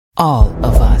All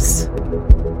of us.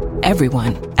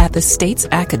 Everyone at the state's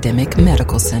academic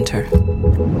medical center.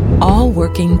 All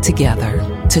working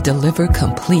together to deliver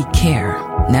complete care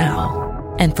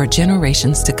now and for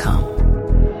generations to come.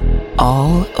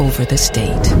 All over the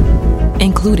state,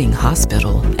 including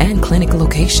hospital and clinic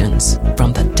locations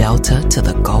from the Delta to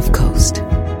the Gulf Coast.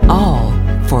 All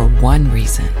for one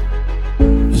reason.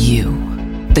 You,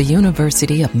 the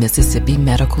University of Mississippi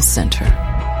Medical Center.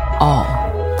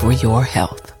 All for your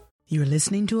health. You're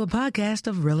listening to a podcast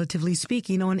of Relatively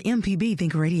Speaking on MPB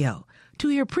Think Radio. To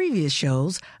hear previous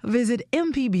shows, visit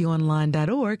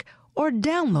mpbonline.org or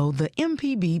download the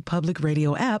MPB Public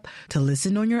Radio app to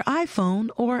listen on your iPhone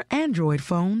or Android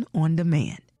phone on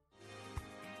demand.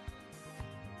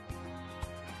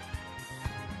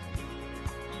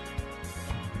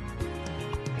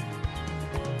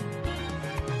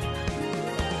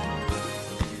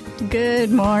 Good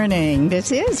morning.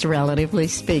 This is Relatively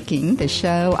Speaking, the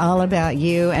show all about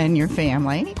you and your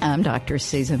family. I'm Dr.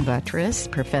 Susan Buttress,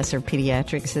 Professor of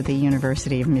Pediatrics at the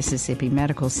University of Mississippi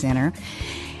Medical Center.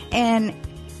 And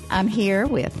I'm here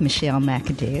with Michelle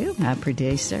McAdoo, my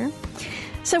producer.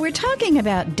 So we're talking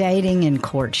about dating and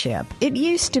courtship. It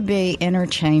used to be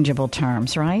interchangeable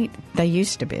terms, right? They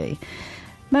used to be.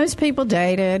 Most people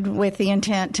dated with the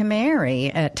intent to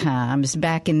marry at times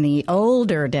back in the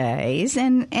older days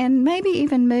and maybe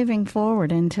even moving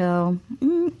forward until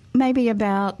maybe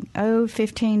about,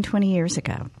 15, 20 years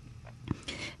ago.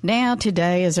 Now,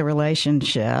 today is a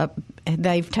relationship.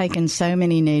 They've taken so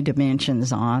many new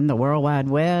dimensions on. The World Wide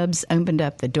Web's opened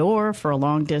up the door for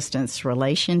long-distance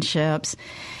relationships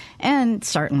and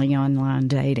certainly online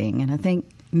dating. And I think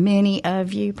many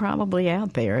of you probably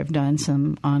out there have done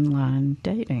some online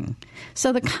dating.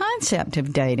 So the concept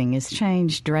of dating has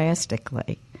changed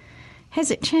drastically.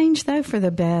 Has it changed, though, for the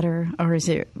better, or is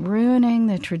it ruining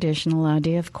the traditional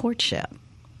idea of courtship?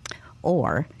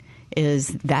 Or is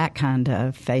that kind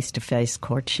of face-to-face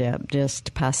courtship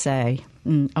just passé,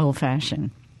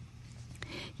 old-fashioned?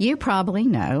 You probably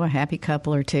know a happy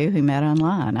couple or two who met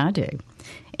online. I do.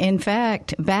 In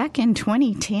fact, back in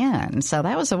 2010, so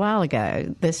that was a while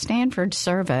ago, the Stanford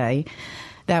survey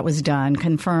that was done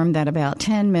confirmed that about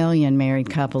 10 million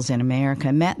married couples in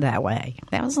America met that way.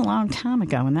 That was a long time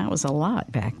ago, and that was a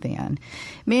lot back then.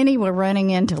 Many were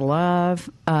running into love,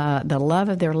 the love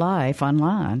of their life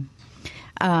online.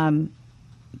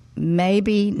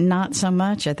 Maybe not so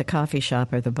much at the coffee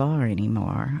shop or the bar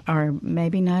anymore, or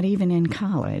maybe not even in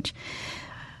college.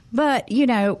 But, you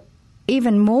know,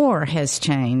 even more has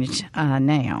changed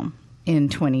now in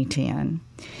 2010.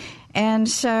 And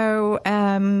so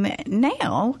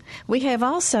now we have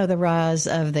also the rise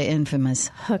of the infamous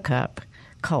hookup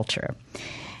culture.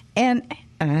 And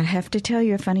I have to tell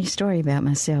you a funny story about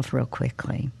myself real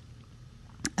quickly.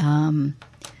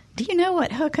 Do you know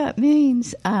what hookup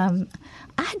means? I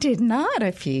did not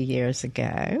a few years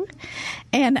ago,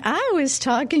 and I was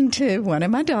talking to one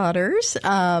of my daughters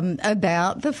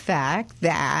about the fact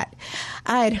that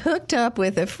I had hooked up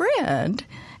with a friend,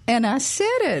 and I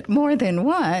said it more than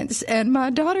once, and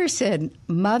my daughter said,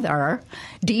 "Mother,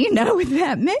 do you know what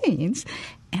that means?"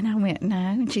 And I went, "No,"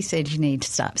 and she said, "You need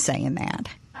to stop saying that."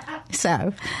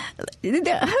 So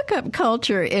the hookup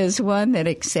culture is one that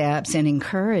accepts and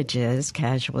encourages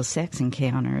casual sex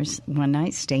encounters,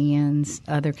 one-night stands,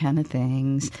 other kind of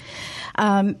things,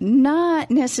 not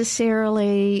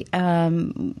necessarily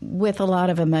with a lot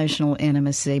of emotional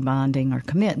intimacy, bonding, or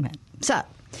commitment. So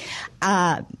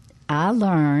I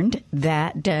learned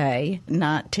that day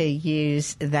not to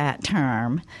use that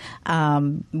term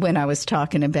when I was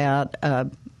talking about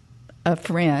a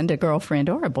friend, a girlfriend,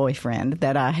 or a boyfriend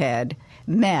that I had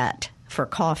met for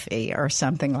coffee or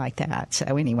something like that.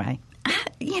 So anyway,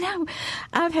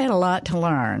 I've had a lot to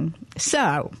learn.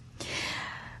 So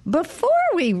before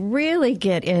we really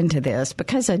get into this,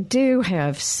 because I do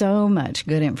have so much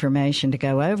good information to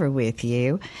go over with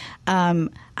you,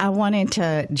 I wanted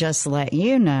to just let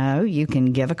you know you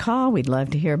can give a call. We'd love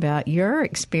to hear about your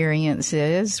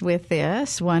experiences with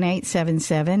this.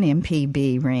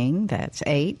 1-877-MPB-RING. That's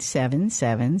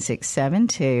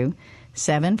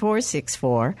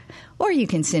 877-672-7464. Or you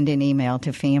can send an email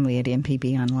to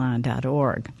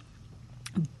family@mpbonline.org.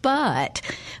 But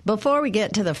before we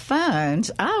get to the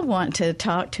phones, I want to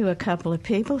talk to a couple of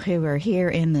people who are here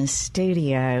in the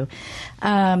studio.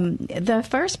 The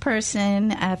first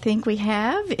person I think we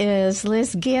have is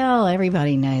Liz Gill.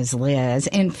 Everybody knows Liz.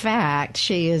 In fact,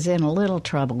 she is in a little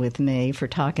trouble with me for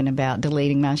talking about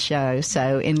deleting my show,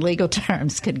 so in legal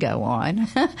terms could go on.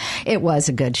 It was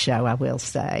a good show, I will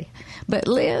say. But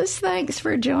Liz, thanks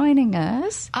for joining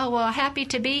us. Oh, well, happy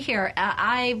to be here.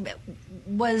 I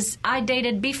I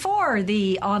dated before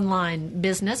the online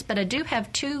business, but I do have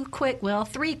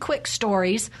three quick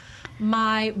stories.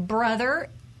 My brother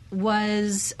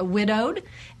was widowed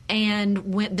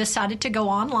and decided to go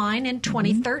online in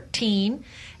 2013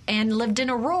 and lived in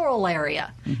a rural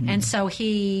area. And so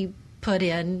he put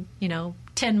in,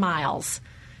 10 miles,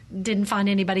 didn't find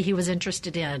anybody he was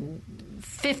interested in.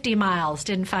 50 miles,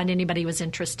 didn't find anybody was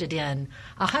interested in.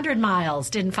 100 miles,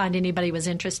 didn't find anybody was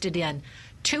interested in.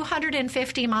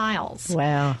 250 miles.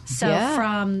 Wow. So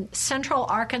from central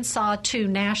Arkansas to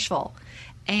Nashville.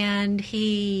 And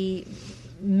he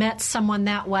met someone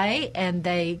that way, and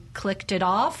they clicked it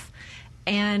off.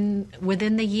 And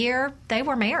within the year, they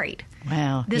were married.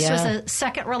 Wow. This was a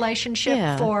second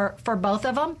relationship for both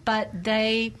of them, but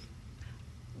they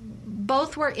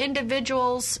both were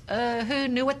individuals who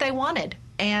knew what they wanted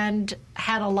and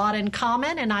had a lot in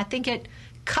common. And I think it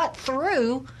cut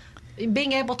through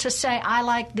being able to say, I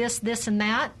like this, this, and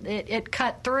that. It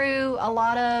cut through a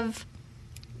lot of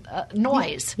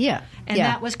noise. Yeah. And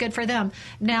that was good for them.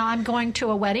 Now I'm going to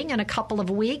a wedding in a couple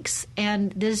of weeks,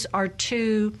 and these are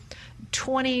two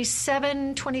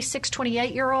 27, 26,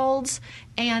 28-year-olds,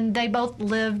 and they both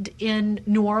lived in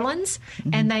New Orleans,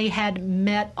 and they had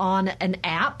met on an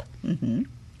app.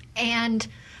 And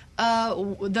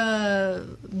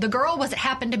the girl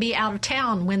happened to be out of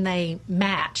town when they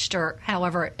matched, or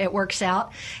however it works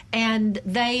out, and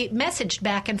they messaged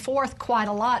back and forth quite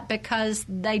a lot because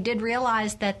they did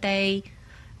realize that they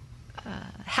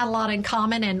had a lot in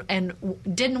common and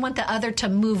didn't want the other to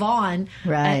move on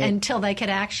until they could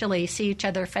actually see each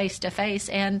other face to face.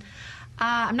 And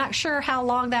I'm not sure how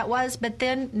long that was, but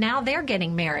then now they're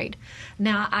getting married.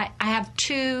 Now I have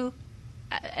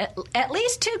at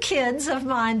least two kids of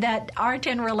mine that aren't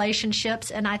in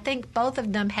relationships, and I think both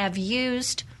of them have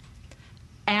used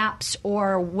apps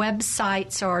or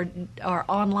websites or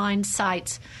online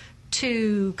sites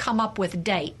to come up with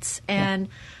dates. And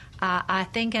I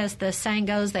think, as the saying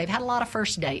goes, they've had a lot of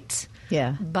first dates,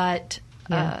 but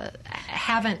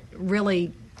haven't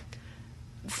really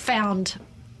found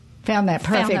that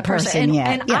perfect person yet.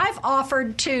 And I've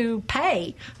offered to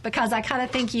pay because I kind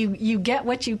of think you get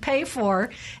what you pay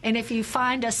for. And if you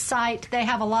find a site, they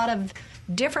have a lot of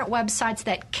different websites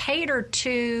that cater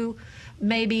to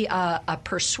maybe a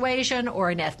persuasion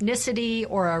or an ethnicity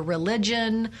or a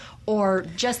religion, or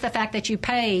just the fact that you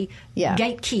pay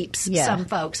gatekeeps some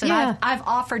folks. And I've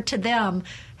offered to them,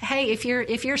 hey, if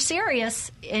you're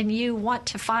serious and you want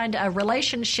to find a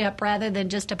relationship rather than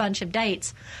just a bunch of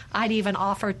dates, I'd even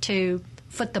offer to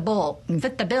foot the bill for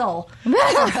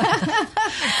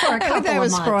a couple that of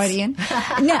was months. Freudian.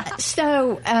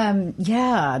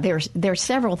 There's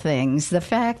several things. The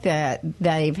fact that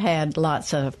they've had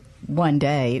lots of one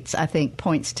dates, I think,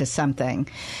 points to something.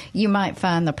 You might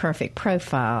find the perfect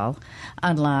profile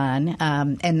online,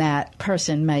 and that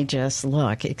person may just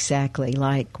look exactly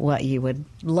like what you would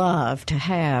love to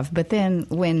have. But then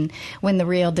when the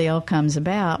real deal comes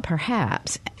about,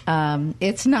 perhaps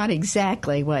it's not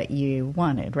exactly what you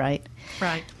wanted, right?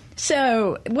 Right.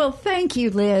 So, well, thank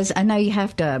you, Liz. I know you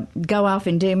have to go off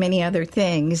and do many other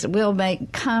things. We'll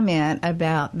make comment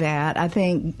about that. I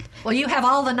think. Well, you have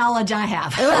all the knowledge I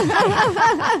have.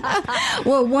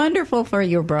 Well, wonderful for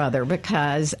your brother,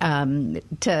 because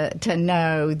to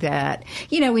know that,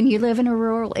 when you live in a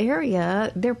rural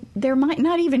area, there might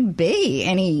not even be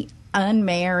any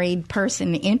unmarried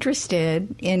person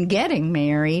interested in getting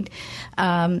married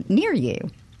near you.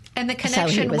 And the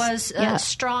connection was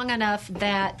strong enough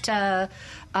that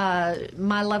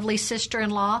my lovely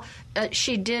sister-in-law,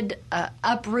 she did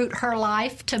uproot her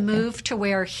life to move to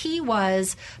where he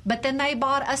was, but then they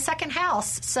bought a second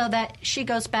house so that she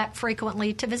goes back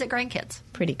frequently to visit grandkids.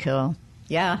 Pretty cool.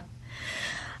 Yeah.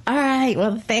 All right.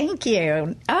 Well, thank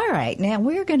you. All right. Now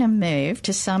we're going to move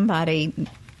to somebody,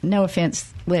 no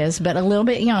offense, Liz, but a little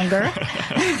bit younger.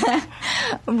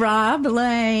 Rob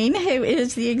Lane, who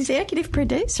is the executive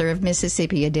producer of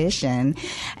Mississippi Edition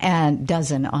and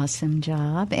does an awesome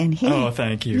job. And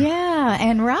thank you. Yeah,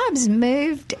 and Rob's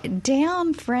moved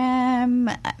down from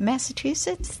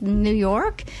Massachusetts, New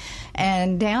York,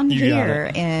 and down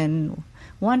here in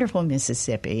wonderful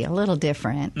Mississippi. A little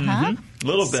different, huh? A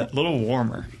little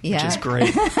warmer, which is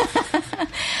great.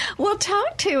 Well,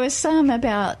 talk to us some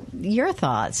about your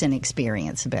thoughts and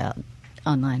experience about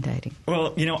online dating.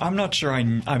 Well, I'm not sure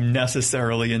I'm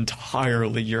necessarily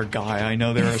entirely your guy. I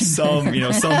know there are some,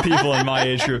 some people in my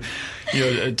age group,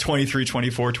 23,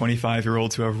 24,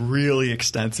 25-year-olds who have really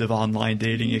extensive online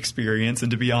dating experience.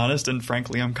 And to be honest, and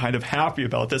frankly, I'm kind of happy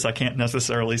about this. I can't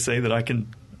necessarily say that I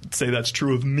can say that's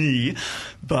true of me,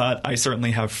 but I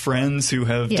certainly have friends who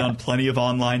have done plenty of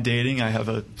online dating. I have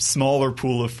a smaller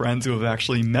pool of friends who have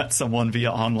actually met someone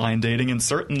via online dating, and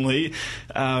certainly,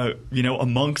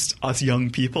 amongst us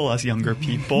younger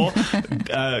people,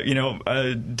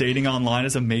 dating online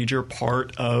is a major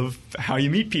part of how you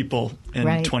meet people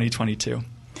in 2022.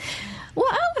 Well,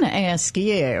 I want to ask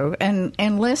you,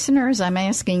 and listeners, I'm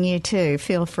asking you too,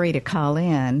 feel free to call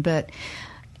in, but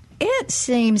it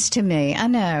seems to me, I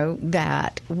know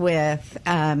that with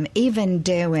even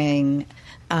doing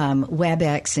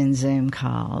WebEx and Zoom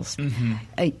calls,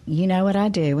 you know what I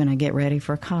do when I get ready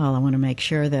for a call? I want to make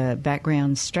sure the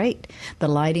background's straight, the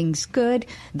lighting's good,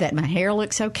 that my hair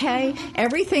looks okay.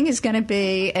 Everything is going to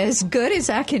be as good as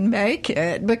I can make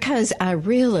it, because I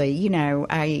really,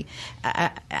 I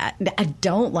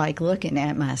don't like looking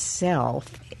at myself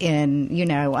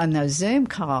on those Zoom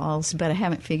calls, but I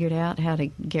haven't figured out how to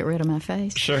get rid of my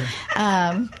face. Sure.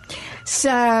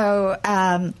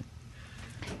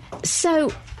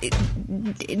 So,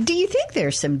 do you think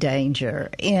there's some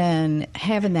danger in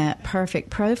having that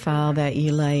perfect profile that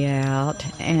you lay out,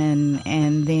 and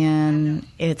then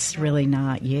it's really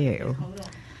not you?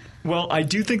 Well, I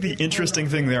do think the interesting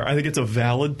thing there, I think it's a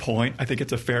valid point. I think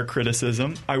it's a fair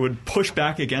criticism. I would push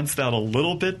back against that a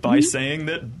little bit by saying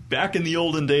that back in the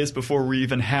olden days, before we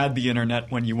even had the internet,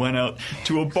 when you went out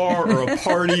to a bar or a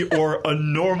party or a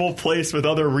normal place with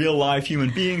other real live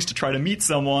human beings to try to meet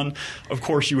someone, of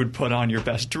course you would put on your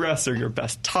best dress or your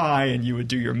best tie, and you would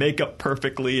do your makeup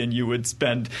perfectly, and you would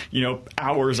spend,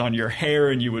 hours on your hair,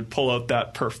 and you would pull out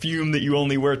that perfume that you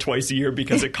only wear twice a year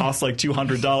because it costs like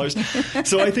 $200.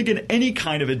 So I think in any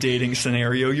kind of a dating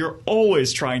scenario, you're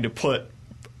always trying to put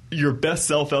your best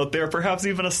self out there, perhaps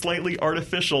even a slightly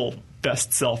artificial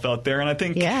best self out there. And I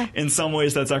think in some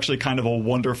ways that's actually kind of a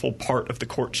wonderful part of the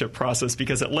courtship process,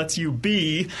 because it lets you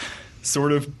be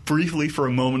sort of briefly for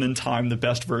a moment in time the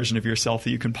best version of yourself that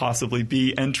you can possibly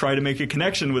be, and try to make a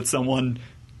connection with someone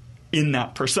in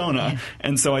that persona.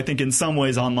 And so I think in some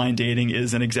ways online dating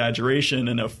is an exaggeration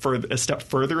and a step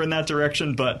further in that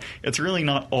direction, but it's really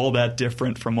not all that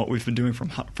different from what we've been doing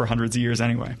for hundreds of years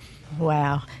anyway.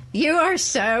 Wow. You are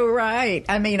so right.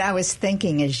 I mean, I was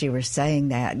thinking as you were saying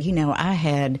that, I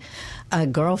had a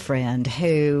girlfriend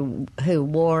who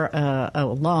wore a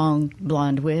long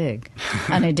blonde wig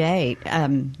on a date.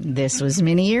 This was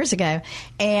many years ago.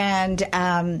 And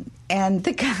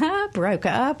the guy broke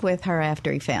up with her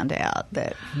after he found out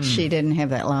that she didn't have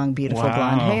that long, beautiful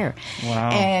blonde hair. Wow.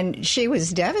 And she was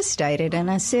devastated.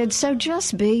 And I said, so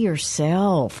just be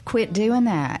yourself. Quit doing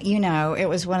that. It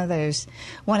was one of those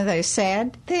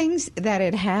sad things that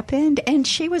had happened. And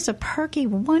she was a perky,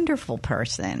 wonderful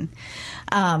person.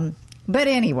 But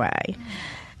anyway,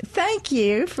 thank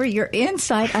you for your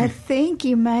insight. I think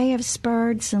you may have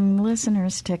spurred some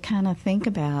listeners to kind of think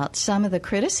about some of the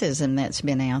criticism that's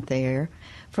been out there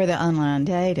for the online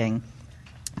dating.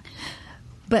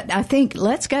 But I think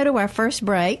let's go to our first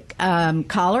break.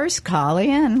 Callers, call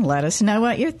in. Let us know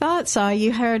what your thoughts are.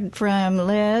 You heard from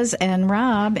Liz and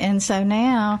Rob, and so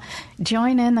now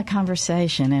join in the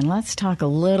conversation, and let's talk a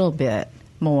little bit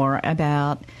more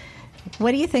about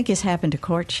what do you think has happened to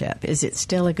courtship? Is it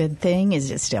still a good thing? Is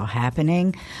it still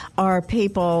happening? Are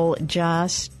people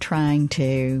just trying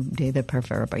to do the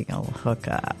proverbial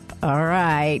hookup? All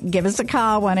right. Give us a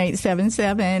call,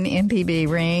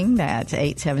 1-877-MPB-RING. That's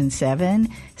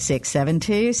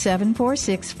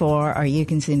 877-672-7464. Or you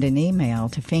can send an email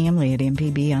to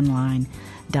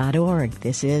family@mpbonline.org.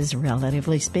 This is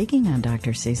Relatively Speaking. I'm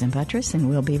Dr. Susan Buttross, and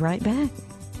we'll be right back.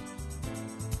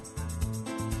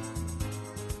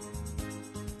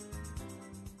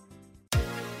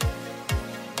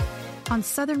 On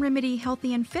Southern Remedy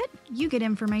Healthy and Fit, you get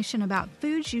information about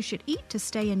foods you should eat to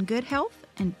stay in good health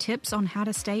and tips on how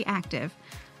to stay active.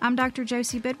 I'm Dr.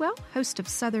 Josie Bidwell, host of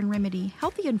Southern Remedy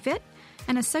Healthy and Fit,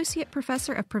 and Associate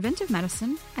Professor of Preventive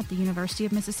Medicine at the University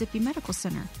of Mississippi Medical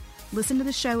Center. Listen to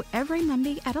the show every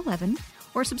Monday at 11,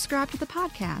 or subscribe to the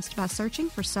podcast by searching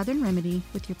for Southern Remedy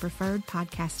with your preferred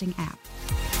podcasting app.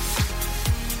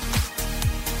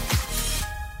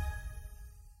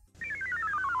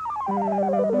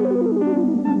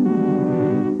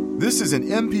 This is an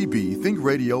MPB Think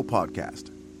Radio podcast.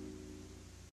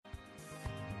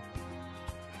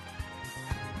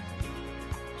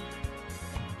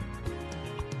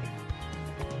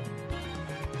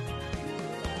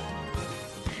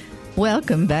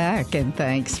 Welcome back, and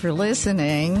thanks for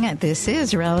listening. This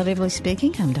is Relatively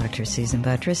Speaking. I'm Dr. Susan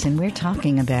Buttross, and we're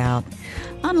talking about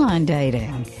online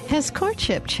dating. Has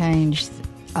courtship changed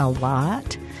a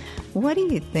lot? What do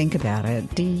you think about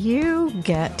it? Do you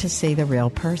get to see the real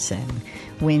person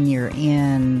when you're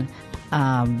in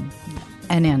and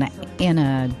in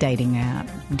a dating app.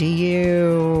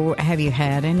 Have you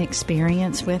had an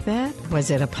experience with it?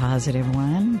 Was it a positive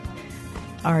one?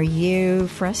 Are you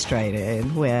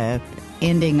frustrated with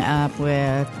ending up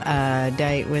with a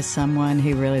date with someone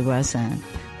who really wasn't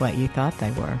what you thought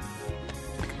they were?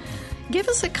 Give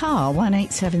us a call,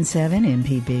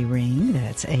 1-877-MPB-RING.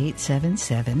 That's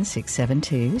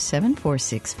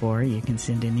 877-672-7464. You can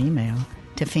send an email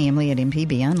to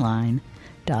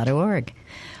family@mpbonline.org.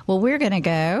 Well, we're going to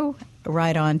go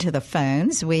right on to the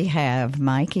phones. We have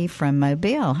Mikey from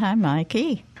Mobile. Hi,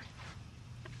 Mikey.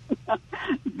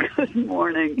 Good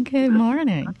morning. Good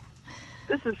morning.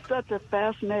 This is such a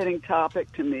fascinating topic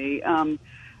to me.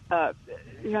 There are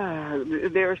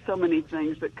so many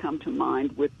things that come to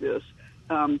mind with this.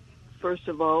 First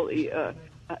of all,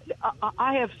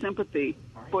 I have sympathy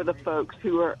for the folks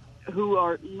who are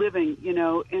living,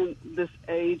 in this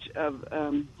age of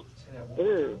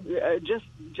just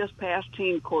past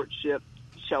teen courtship,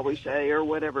 shall we say, or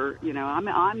whatever.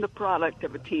 I'm the product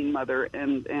of a teen mother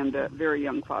and a very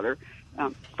young father,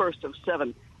 first of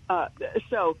 7.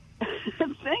 So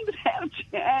things have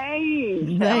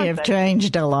changed. They have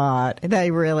changed a lot.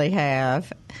 They really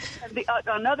have.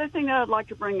 Another thing that I'd like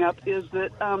to bring up is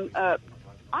that I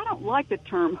don't like the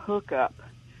term hookup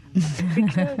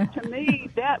because to me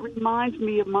that reminds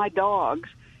me of my dogs,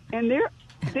 and their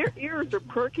ears are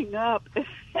perking up as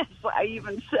I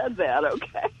even said that.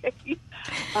 Okay,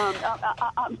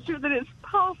 I'm sure that it's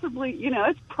possibly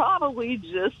it's probably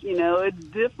just a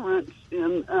difference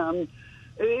in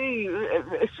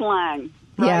slang.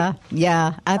 Right?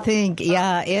 Yeah. I think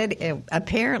it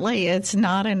apparently it's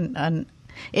not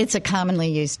it's a commonly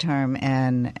used term,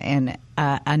 and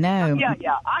I know. Yeah,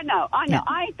 I know.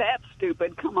 I ain't that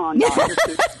stupid. Come on, come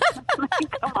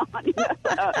on.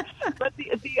 But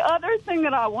the other thing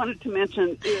that I wanted to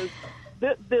mention is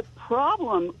the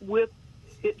problem with,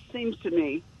 it seems to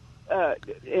me,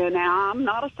 and I'm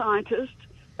not a scientist,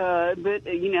 but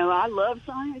I love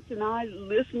science, and I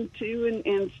listen to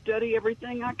and study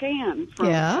everything I can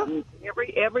from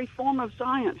every form of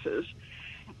sciences,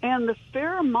 and the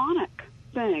pheromonic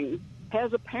thing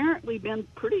has apparently been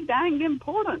pretty dang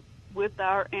important with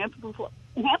our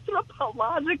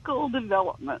anthropological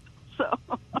development. So,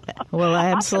 well,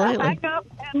 absolutely. I'm gonna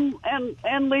hang up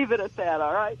and leave it at that.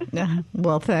 All right.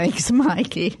 Well, thanks,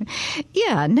 Mikey.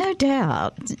 Yeah, no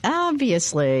doubt.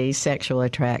 Obviously, sexual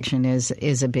attraction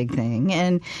is a big thing,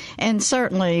 and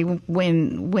certainly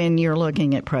when you're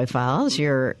looking at profiles,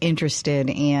 you're interested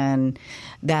in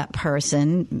that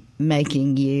person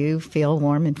making you feel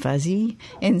warm and fuzzy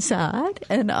inside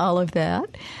and all of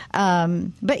that.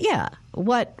 But yeah,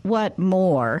 what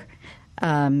more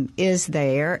is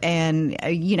there? And,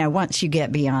 once you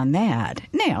get beyond that.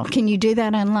 Now, can you do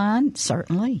that online?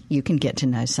 Certainly. You can get to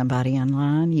know somebody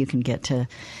online. You can get to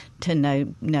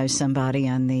know somebody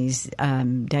on these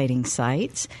dating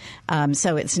sites.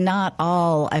 So it's not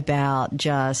all about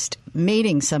just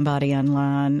meeting somebody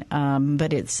online,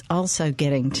 but it's also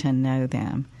getting to know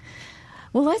them.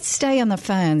 Well, let's stay on the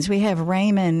phones. We have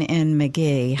Raymond in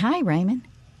McGee. Hi, Raymond.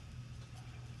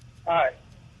 Hi.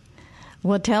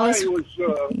 Well, tell us.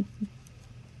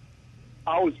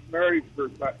 I was married for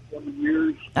about 20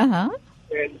 years. Uh-huh.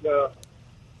 And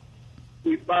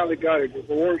we finally got a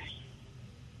divorce.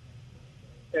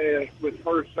 And with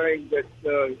her saying that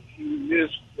she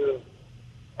missed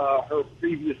her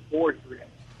previous boyfriend,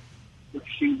 which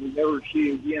she will never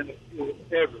see again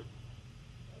ever.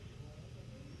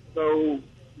 So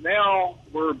now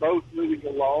we're both living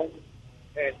alone,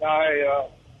 and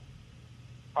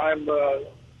I'm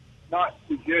not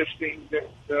suggesting that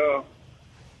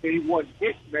anyone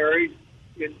get married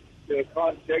in the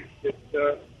context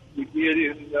that we did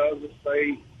in, let's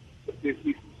say, the 50s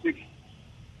and 60s.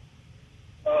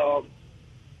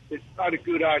 It's not a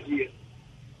good idea.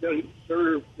 It doesn't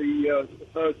serve the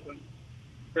husband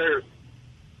fairly.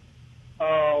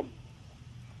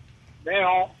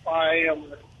 Now I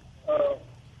am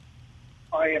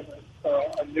a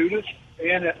nudist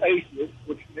and an atheist,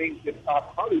 which means that I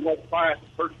probably won't find the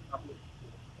person I'm looking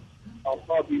for. I'll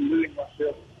probably be losing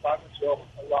myself by myself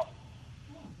a lot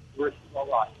the rest of my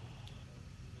life.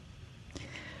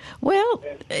 Well,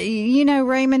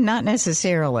 Raymond, not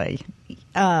necessarily.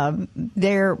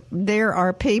 There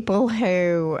are people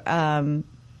who are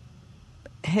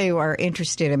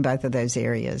interested in both of those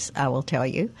areas. I will tell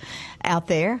you, out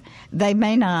there, there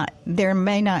may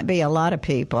not be a lot of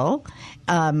people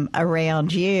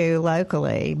around you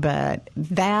locally, but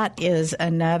that is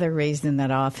another reason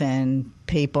that often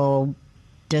people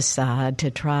decide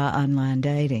to try online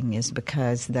dating is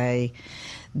because they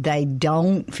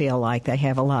don't feel like they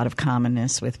have a lot of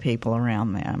commonness with people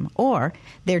around them, or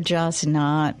they're just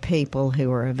not people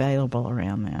who are available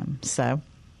around them. So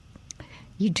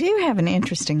you do have an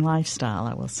interesting lifestyle,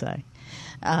 I will say.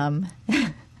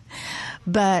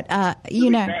 But,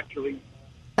 naturally,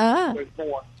 there's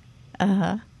more.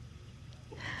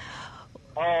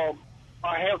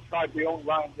 I have tried the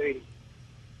online dating.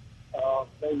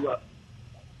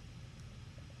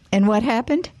 And what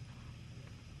happened?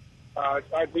 I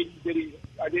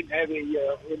didn't have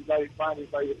anybody find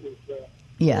anybody that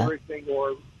was everything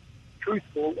or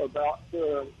truthful about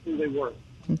who they were.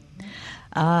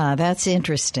 Ah, that's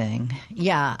interesting.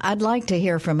 Yeah, I'd like to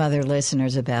hear from other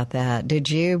listeners about that. Did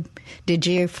you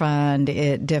find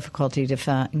it difficult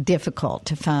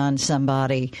to find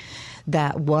somebody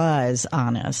that was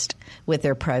honest with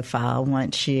their profile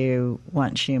once you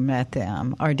met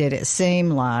them, or did it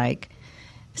seem like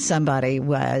somebody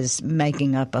was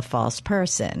making up a false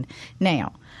person?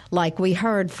 Now, like we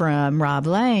heard from Rob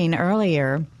Lane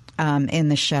earlier in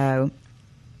the show,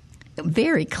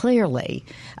 very clearly,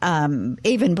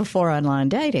 even before online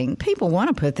dating, people want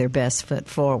to put their best foot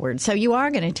forward. So you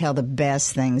are going to tell the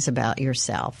best things about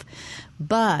yourself.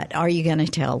 But are you going to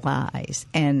tell lies?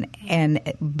 And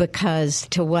because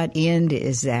to what end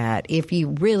is that? If you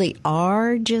really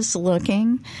are just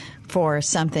looking for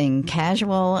something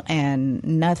casual and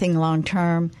nothing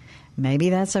long-term,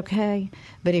 maybe that's okay.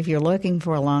 But if you're looking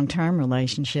for a long-term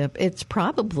relationship, it's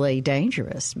probably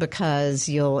dangerous because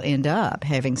you'll end up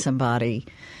having somebody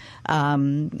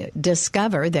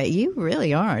discover that you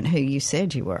really aren't who you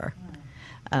said you were.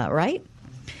 Right?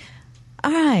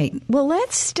 All right. Well,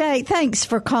 let's stay. Thanks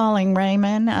for calling,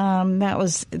 Raymond. That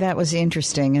was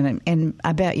interesting, and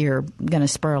I bet you're going to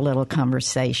spur a little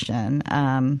conversation.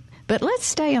 But let's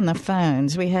stay on the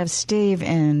phones. We have Steve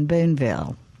in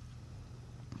Boonville.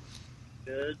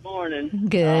 Good morning.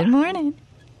 Good morning.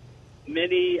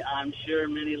 I'm sure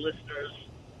many listeners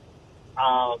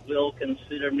will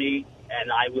consider me,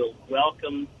 and I will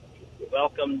welcome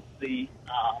the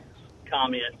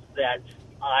comment that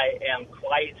I am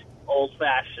quite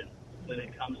old-fashioned when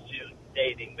it comes to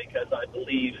dating, because I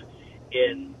believe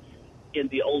in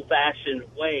the old-fashioned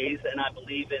ways, and I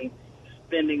believe in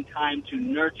spending time to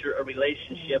nurture a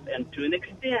relationship, and to an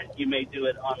extent you may do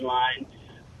it online,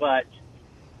 but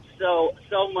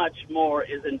so much more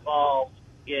is involved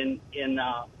in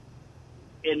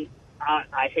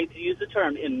I hate to use the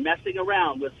term, in messing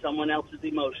around with someone else's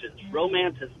emotions.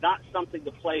 Romance is not something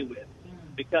to play with,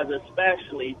 because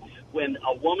especially when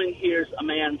a woman hears a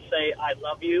man say, I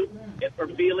love you, if her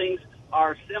feelings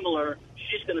are similar,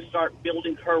 she's going to start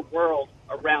building her world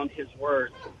around his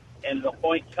words. And the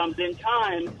point comes in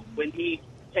time when he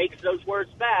takes those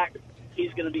words back,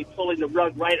 he's going to be pulling the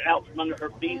rug right out from under her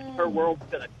feet. Her world's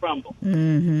going to crumble.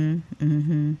 Mm-hmm.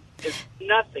 Mm-hmm. It's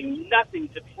nothing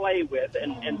to play with.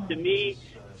 And to me,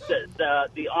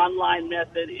 the online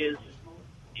method is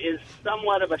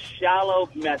somewhat of a shallow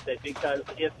method, because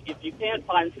if you can't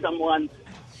find someone,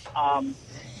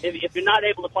 if you're not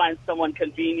able to find someone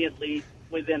conveniently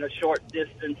within a short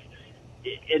distance,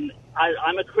 and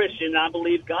I'm a Christian, and I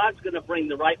believe God's going to bring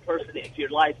the right person into your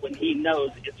life when He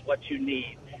knows it's what you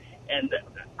need. And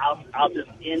I'll just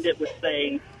end it with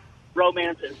saying,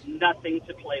 romance is nothing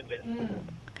to play with.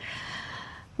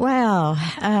 Well,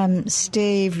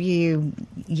 Steve, you,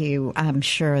 I'm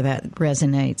sure that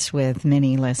resonates with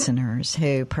many listeners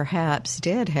who perhaps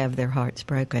did have their hearts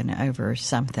broken over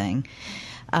something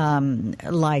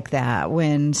like that,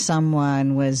 when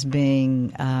someone was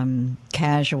being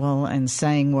casual and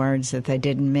saying words that they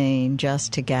didn't mean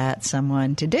just to get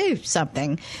someone to do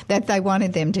something that they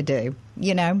wanted them to do,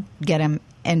 get them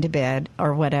into bed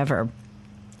or whatever.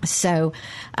 So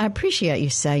I appreciate you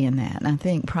saying that, and I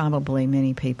think probably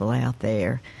many people out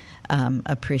there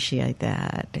appreciate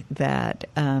that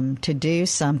to do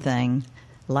something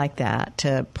like that,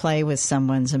 to play with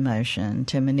someone's emotion,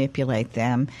 to manipulate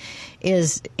them,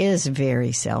 is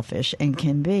very selfish and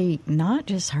can be not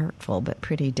just hurtful but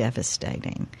pretty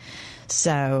devastating.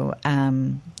 So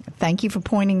thank you for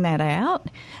pointing that out.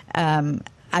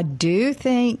 I do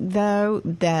think, though,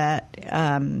 that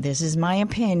this is my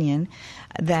opinion,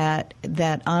 that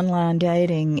online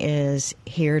dating is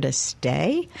here to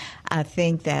stay. I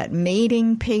think that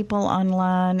meeting people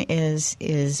online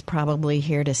is probably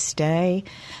here to stay.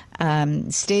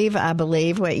 Steve, I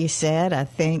believe what you said. I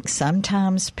think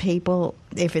sometimes people,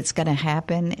 if it's going to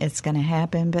happen, it's going to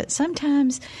happen. But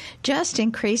sometimes just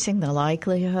increasing the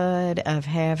likelihood of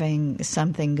having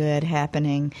something good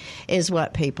happening is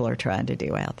what people are trying to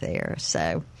do out there.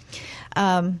 So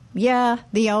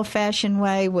the old-fashioned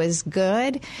way was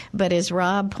good, but as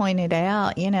Rob pointed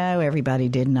out, everybody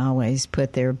didn't always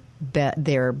put their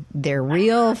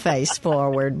real face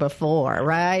forward before,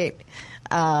 right?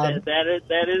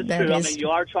 That is true. I mean, you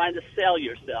are trying to sell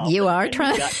yourself. You are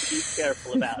trying. You got to be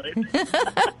careful about it.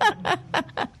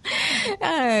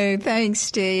 Oh, thanks,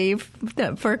 Steve,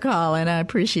 for calling. I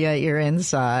appreciate your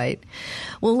insight.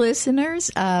 Well,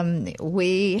 listeners,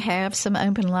 we have some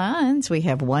open lines. We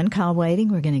have one call waiting.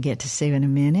 We're going to get to Sue in a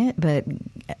minute, but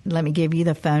let me give you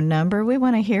the phone number. We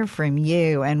want to hear from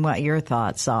you and what your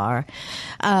thoughts are.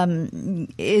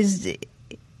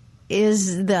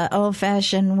 Is the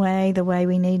old-fashioned way the way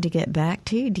we need to get back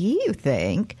to? Do you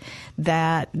think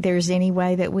that there's any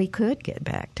way that we could get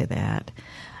back to that?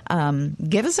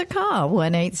 Give us a call,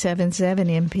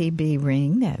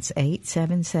 1-877-MPB-RING. That's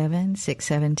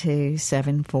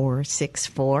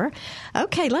 877-672-7464.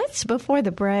 Okay, before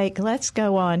the break, let's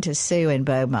go on to Sue in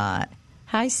Beaumont.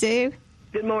 Hi, Sue.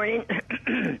 Good morning.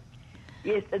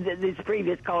 Yes, this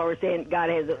previous caller was saying God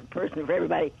has a person for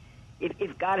everybody.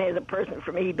 If God has a person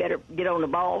for me, he better get on the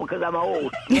ball because I'm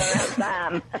old. I don't have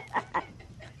time.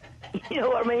 You know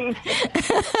what I mean?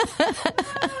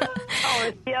 Oh,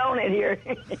 let's get on it here.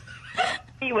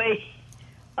 Anyway,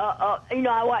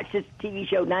 I watched this TV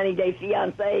show, 90 Day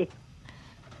Fiancé.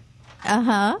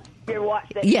 Uh-huh. You ever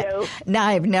watched that show? No,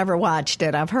 I've never watched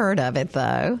it. I've heard of it,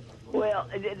 though. Well,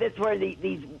 that's where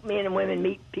these men and women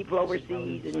meet people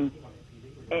overseas and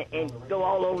go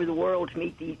all over the world to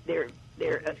meet their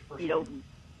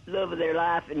love of their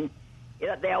life, and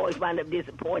they always wind up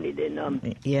disappointed. And I'm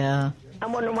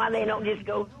wondering why they don't just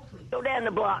go down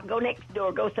the block, go next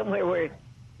door, go somewhere where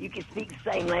you can speak the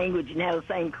same language and have the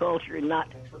same culture, and not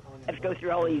have to go through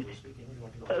all these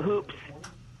hoops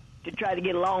to try to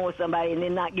get along with somebody and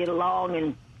then not get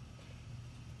along.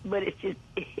 But it's just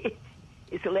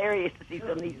it's hilarious to see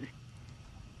some of these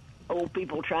old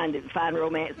people trying to find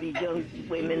romance, these young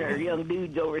women or young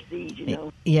dudes overseas,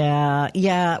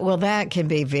 Yeah. Well, that can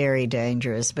be very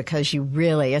dangerous because you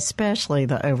really, especially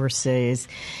the overseas,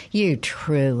 you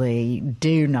truly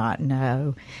do not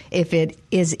know if it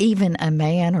is even a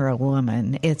man or a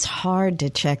woman. It's hard to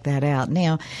check that out.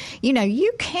 Now,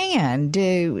 you can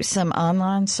do some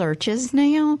online searches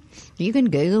now. You can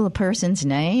Google a person's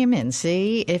name and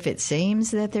see if it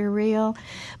seems that they're real,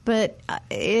 but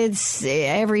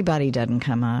everybody doesn't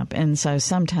come up, and so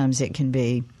sometimes it can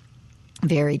be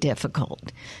very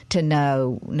difficult to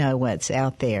know what's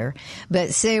out there.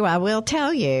 But Sue, I will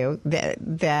tell you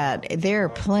that there are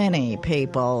plenty of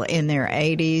people in their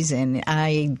 80s, and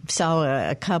I saw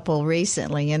a couple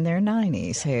recently in their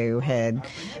 90s who had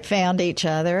found each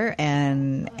other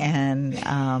and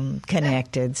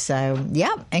connected. So,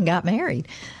 and got married.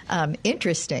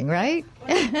 Interesting, right?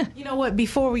 You know what?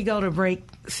 Before we go to break,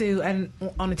 Sue, I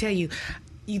want to tell you,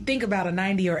 you think about a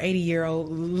 90 or 80-year-old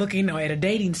looking at a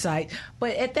dating site,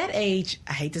 but at that age,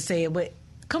 I hate to say it, but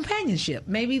companionship.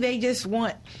 Maybe they just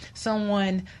want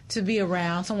someone to be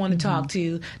around, someone to talk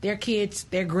to. Their kids,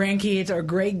 their grandkids or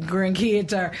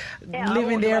great-grandkids are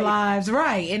living their lives,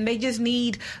 right, and they just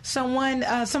need someone,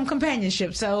 some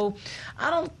companionship. So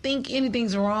I don't think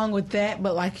anything's wrong with that,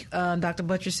 but like Dr.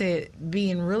 Butcher said,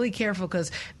 being really careful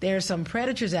because there's some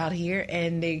predators out here,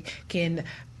 and they can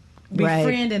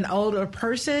befriend an older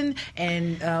person and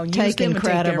use them and take their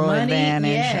money.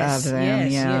 Advantage of them.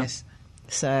 Yes.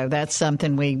 So that's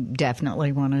something we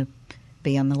definitely want to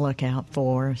be on the lookout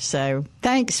for. So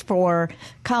thanks for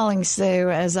calling, Sue,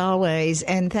 as always,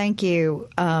 and thank you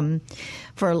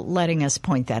for letting us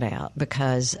point that out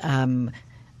because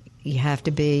you have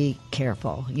to be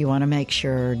careful. You want to make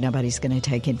sure nobody's going to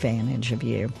take advantage of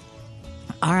you.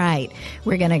 All right,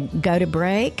 we're going to go to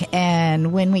break,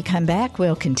 and when we come back,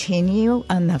 we'll continue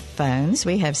on the phones.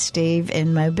 We have Steve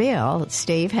in Mobile.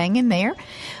 Steve, hang in there.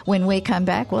 When we come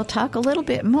back, we'll talk a little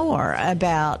bit more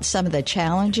about some of the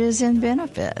challenges and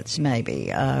benefits,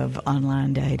 maybe, of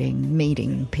online dating,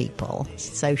 meeting people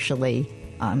socially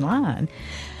online.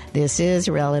 This is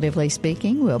Relatively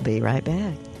Speaking. We'll be right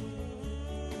back.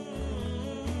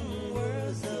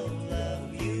 Words of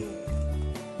love you,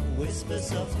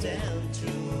 whispers of down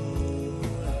to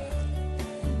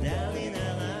darling,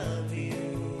 I love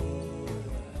you.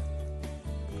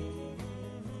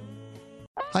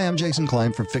 Hi, I'm Jason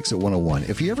Klein from Fix It 101.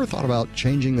 If you ever thought about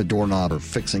changing the doorknob or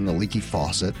fixing a leaky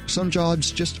faucet, some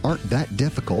jobs just aren't that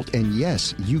difficult, and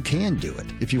yes, you can do it.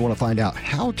 If you want to find out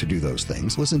how to do those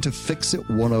things, listen to Fix It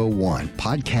 101,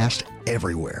 podcast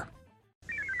everywhere.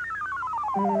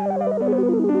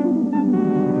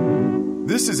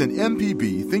 This is an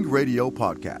MPB Think Radio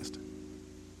podcast.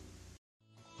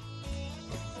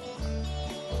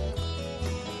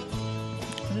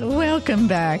 Welcome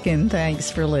back, and thanks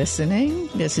for listening.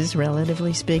 This is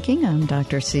Relatively Speaking. I'm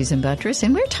Dr. Susan Buttross,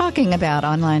 and we're talking about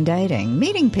online dating,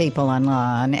 meeting people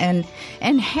online, and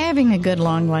having a good,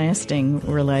 long-lasting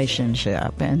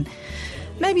relationship, and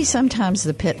maybe sometimes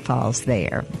the pitfalls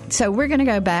there. So we're going to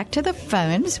go back to the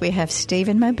phones. We have Steve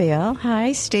in Mobile.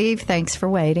 Hi, Steve. Thanks for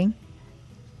waiting.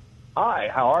 Hi,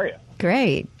 how are you?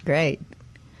 Great.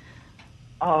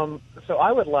 So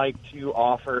I would like to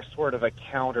offer sort of a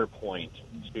counterpoint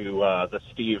to the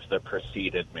Steves that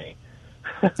preceded me.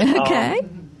 Okay.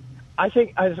 I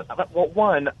think,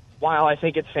 one, while I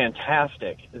think it's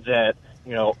fantastic that,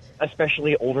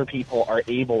 especially older people are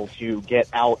able to get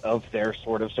out of their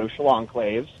sort of social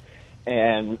enclaves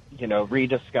and,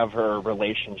 rediscover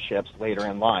relationships later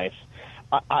in life,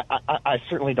 I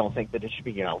certainly don't think that it should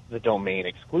be, the domain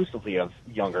exclusively of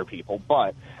younger people,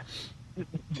 but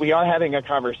we are having a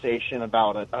conversation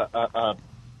about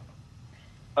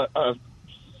a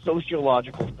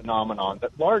sociological phenomenon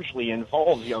that largely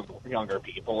involves younger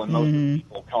people, and most of the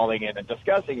people calling in and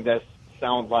discussing this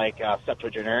sound like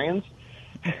septuagenarians.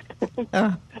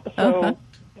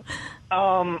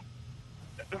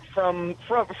 From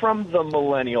the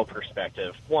millennial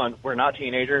perspective, one, we're not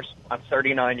teenagers. I'm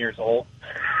 39 years old.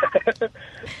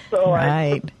 So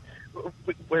right.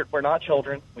 We're not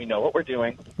children. We know what we're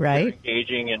doing. Right. We're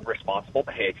engaging in responsible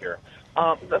behavior.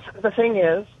 The thing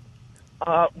is,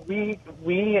 we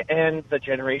and the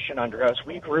generation under us,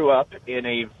 we grew up in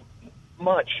a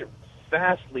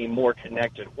vastly more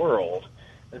connected world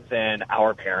than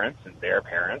our parents and their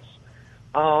parents.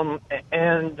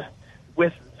 And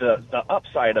with the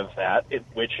upside of that,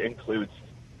 which includes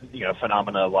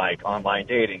phenomena like online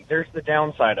dating, there's the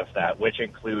downside of that, which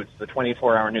includes the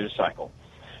 24-hour news cycle.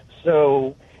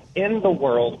 So in the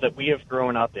world that we have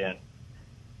grown up in,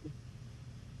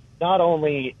 not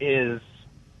only is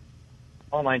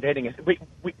online dating,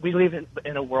 we live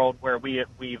in a world where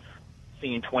we've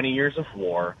seen 20 years of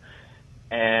war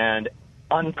and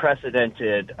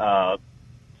unprecedented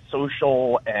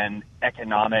social and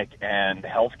economic and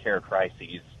healthcare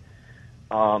crises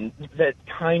that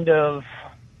kind of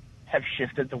have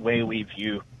shifted the way we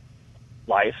view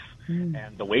life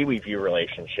and the way we view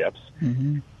relationships.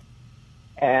 Mm-hmm.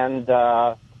 And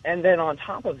then on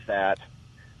top of that,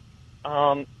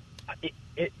 I've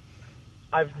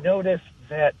noticed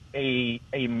that a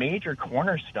major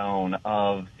cornerstone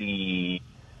of the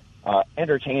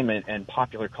entertainment and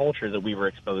popular culture that we were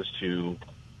exposed to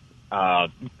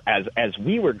as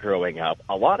we were growing up,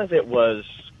 a lot of it was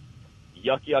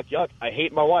yuck, yuck, yuck. I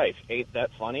hate my wife. Ain't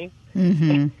that funny?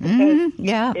 Mm-hmm. Mm-hmm.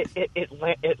 Yeah. It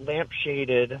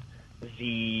lampshaded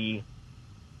the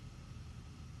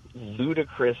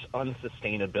ludicrous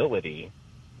unsustainability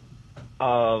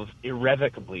of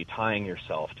irrevocably tying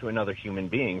yourself to another human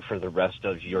being for the rest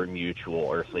of your mutual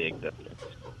earthly existence.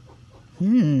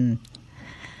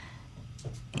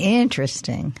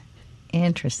 Interesting.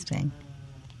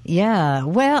 Yeah.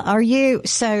 Well,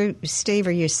 Steve,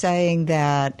 are you saying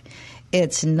that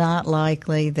it's not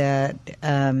likely that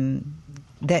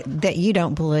that you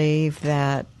don't believe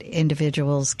that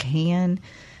individuals can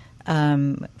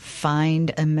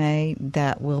find a mate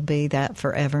that will be that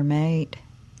forever mate?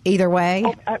 Either way?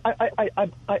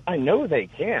 I know they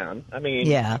can. I mean,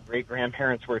 yeah. My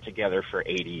great-grandparents were together for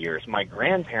 80 years. My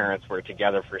grandparents were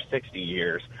together for 60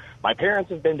 years. My parents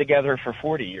have been together for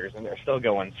 40 years, and they're still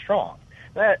going strong.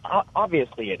 That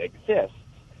obviously it exists.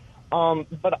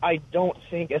 But I don't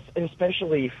think,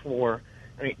 especially for,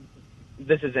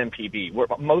 this is MPB, where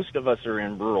most of us are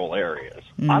in rural areas.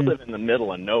 I live in the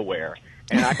middle of nowhere,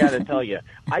 and I got to tell you,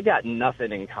 I got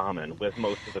nothing in common with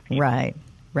most of the people.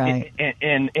 Right.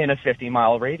 In a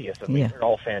 50-mile radius of me. Yeah. They're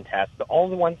all fantastic. All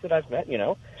the ones that I've met,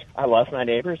 I love my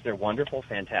neighbors. They're wonderful,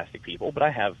 fantastic people, but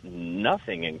I have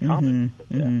nothing in common with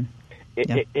them.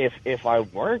 Yeah. If I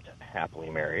weren't happily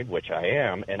married, which I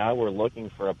am, and I were looking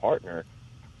for a partner,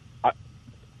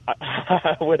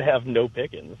 I would have no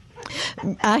pickings.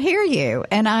 I hear you,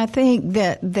 and I think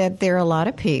that there are a lot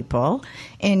of people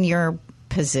in your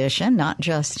position, not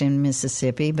just in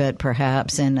Mississippi, but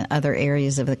perhaps in other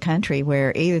areas of the country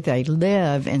where either they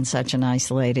live in such an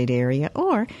isolated area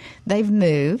or they've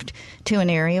moved to an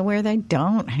area where they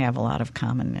don't have a lot of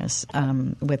commonness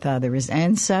with others.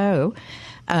 And so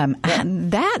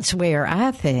that's where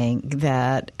I think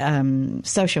that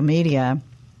social media,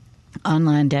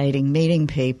 online dating, meeting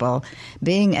people,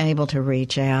 being able to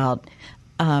reach out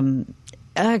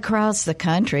across the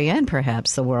country and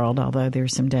perhaps the world, although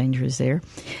there's some dangers there.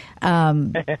 I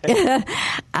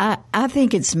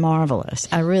think it's marvelous.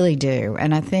 I really do.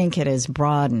 And I think it has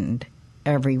broadened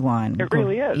everyone. It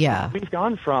really is. Yeah. We've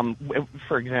gone from,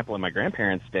 for example, in my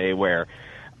grandparents' day where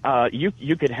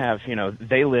you could have,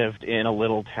 they lived in a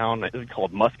little town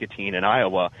called Muscatine in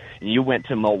Iowa, and you went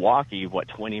to Milwaukee,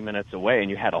 20 minutes away, and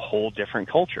you had a whole different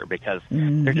culture because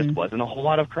there just wasn't a whole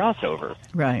lot of crossover.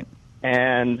 Right.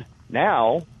 And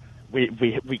now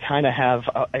we kind of have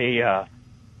a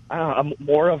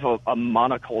more of a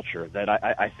monoculture that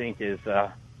I think is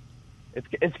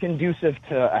it's conducive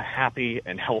to a happy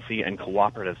and healthy and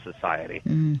cooperative society.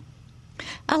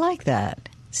 I like that,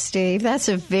 Steve. That's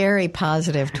a very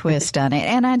positive twist on it.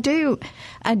 And I do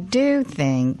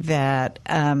think that,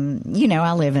 I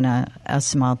live in a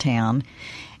small town,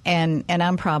 and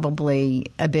I'm probably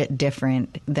a bit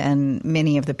different than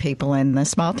many of the people in the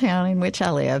small town in which I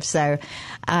live. So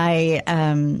I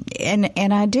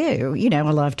do, I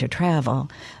love to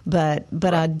travel, but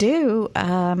I do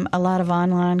a lot of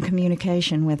online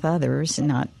communication with others,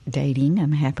 not dating.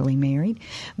 I'm happily married,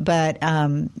 but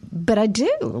I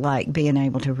do like being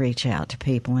able to reach out to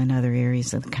people in other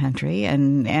areas of the country,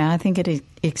 and I think it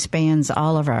expands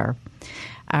all of our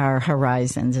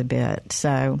horizons a bit.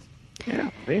 So.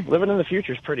 Yeah, living in the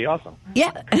future is pretty awesome.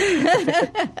 Yeah.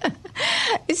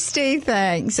 Steve,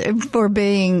 thanks for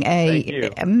being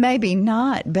maybe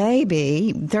not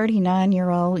baby,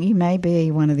 39-year-old. You may be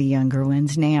one of the younger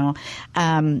ones now.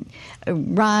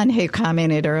 Rob, who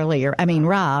commented earlier,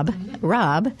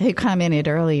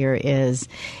 is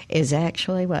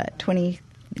actually,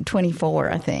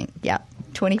 24, I think. Yeah,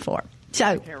 24. So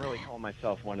I can't really call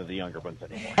myself one of the younger ones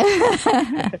anymore.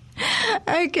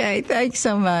 Okay, thanks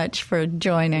so much for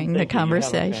joining the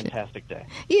conversation. You have a fantastic day.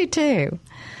 You too.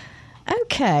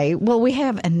 Okay, well, we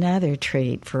have another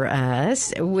treat for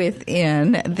us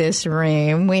within this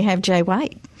room. We have Jay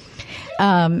White.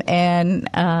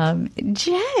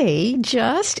 Jay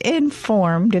just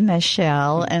informed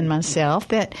Michelle and myself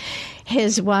that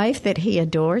his wife that he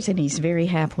adores, and he's very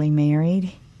happily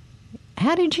married.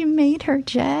 How did you meet her,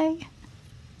 Jay?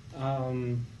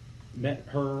 Met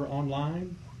her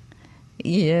online.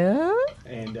 Yeah.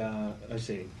 And let's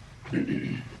see.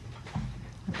 Needed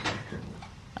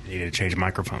to change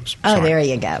microphones. Oh, sorry. There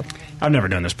you go. I've never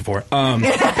done this before.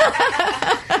 Met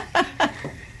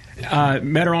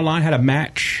her online, had a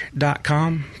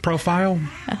Match.com profile,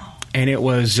 and it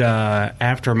was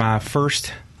after my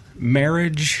first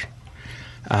marriage,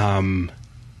 and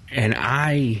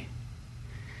I,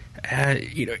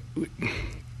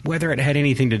 whether it had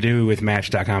anything to do with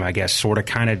Match.com, I guess sort of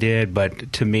kind of did,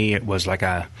 but to me it was like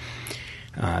the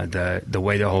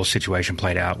way the whole situation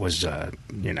played out was,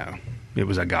 it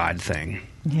was a God thing.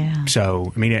 Yeah.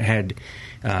 So, I mean, it had,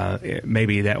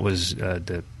 maybe that was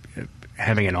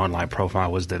having an online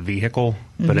profile was the vehicle,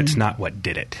 but it's not what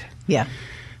did it. Yeah.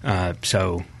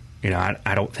 So,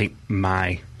 I don't think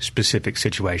my specific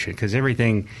situation, because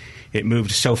everything, it moved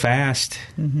so fast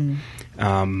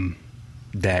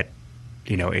that,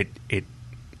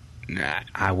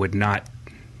 I would not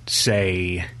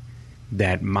say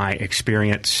that my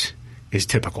experience is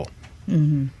typical.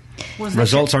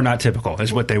 Results are not typical,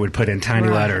 is what they would put in tiny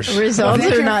letters. Results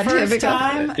are not first typical.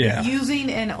 Time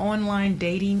using an online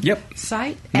dating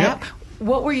site app?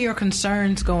 What were your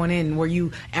concerns going in? Were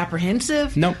you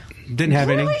apprehensive? Nope, didn't have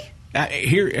any.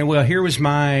 Here was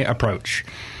my approach.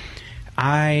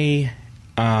 My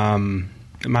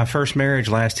first marriage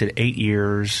lasted 8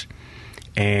 years,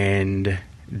 and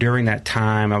during that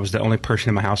time, I was the only person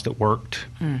in my house that worked.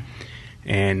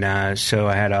 And so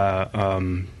I had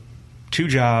 2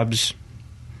 jobs,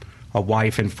 a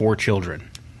wife, and 4 children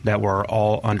that were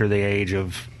all under the age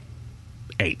of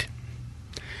 8.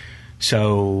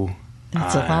 So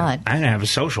that's a lot. I didn't have a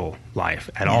social life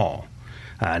at all.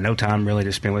 No time really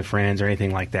to spend with friends or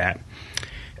anything like that.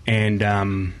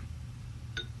 And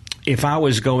if I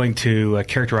was going to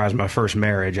characterize my first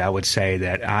marriage, I would say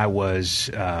that I was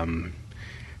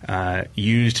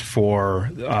used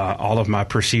for all of my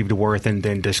perceived worth and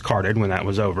then discarded when that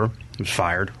was over. I was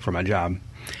fired from my job.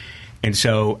 And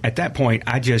so at that point,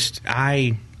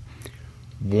 I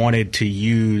wanted to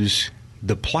use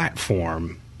the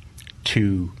platform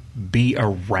to be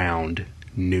around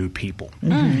new people.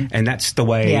 And that's the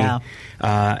way,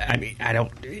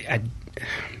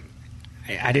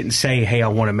 I didn't say, hey, I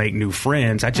want to make new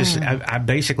friends. I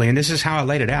basically, and this is how I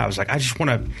laid it out. I was like, I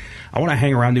want to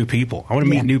hang around new people. I want to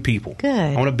meet new people. Good.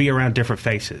 I want to be around different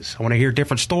faces. I want to hear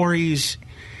different stories.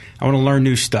 I want to learn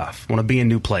new stuff. I want to be in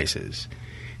new places.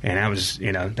 And I was,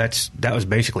 that was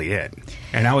basically it.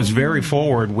 And I was very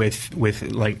forward with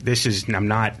like, I'm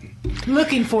not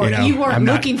looking for, you weren't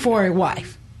looking for a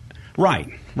wife.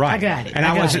 Right. I got it. And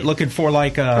I wasn't looking for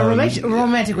like a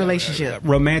romantic relationship.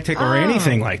 Romantic or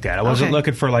anything like that. I wasn't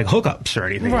looking for like hookups or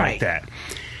anything like that.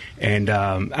 And,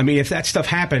 if that stuff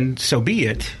happened, so be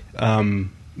it.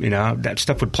 that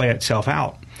stuff would play itself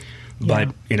out. But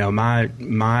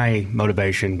my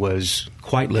motivation was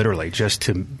quite literally just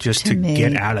to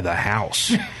get out of the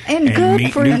house and good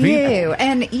meet for new you. people.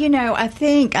 And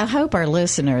I hope our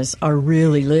listeners are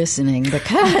really listening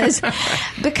because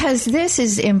this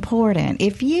is important.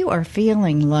 If you are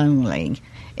feeling lonely,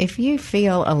 if you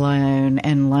feel alone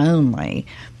and lonely,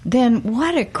 then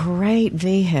what a great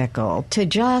vehicle to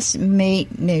just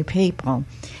meet new people.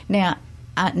 Now,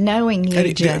 knowing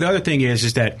you, the other thing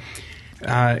is that.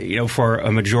 For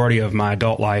a majority of my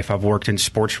adult life, I've worked in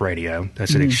sports radio.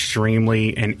 That's an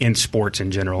extremely, and in sports in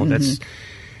general, that's,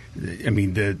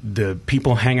 the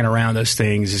people hanging around those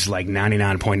things is like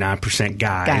 99.9%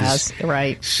 guys.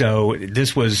 Right. So I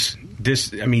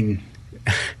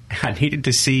needed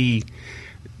to see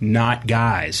not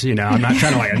guys, I'm not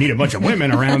trying to I need a bunch of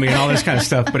women around me and all this kind of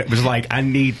stuff, but it was like, I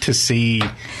need to see,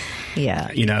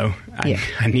 I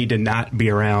need to not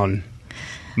be around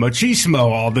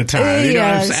machismo all the time. You know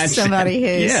what I'm saying? Somebody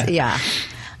who's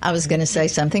I was going to say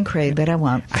something crude, but I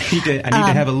won't. I need to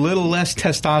have a little less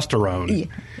testosterone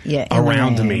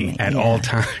around me at all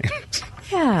times.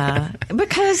 Yeah,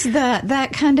 because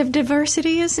that kind of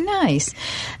diversity is nice.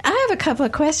 I have a couple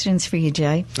of questions for you,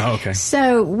 Jay. Oh, okay.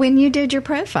 So when you did your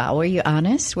profile, were you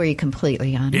honest? Were you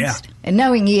completely honest? Yeah. And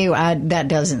knowing you, that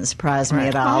doesn't surprise me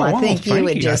at all. I think you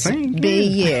would just be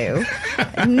you.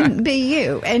 Be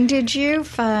you. And did you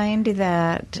find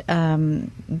that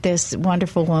this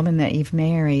wonderful woman that you've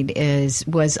married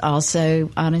was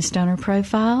also honest on her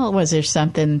profile? Was there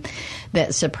something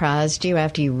that surprised you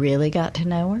after you really got to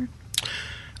know her?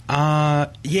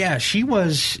 She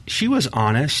was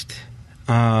honest.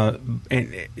 And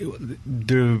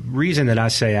the reason that I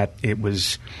say it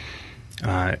was,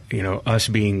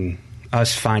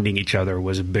 us finding each other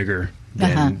was bigger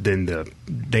than the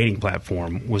dating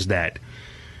platform was that,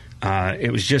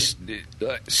 it was just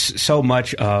so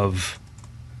much of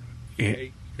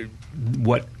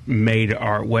what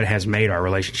has made our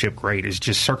relationship great is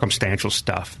just circumstantial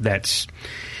stuff. That's,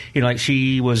 like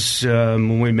she was,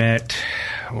 when we met,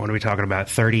 what are we talking about,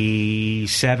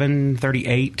 37,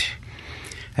 38,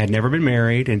 had never been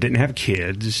married and didn't have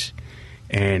kids.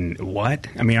 And I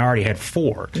already had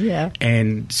 4. Yeah.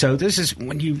 And so this is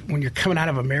when you're coming out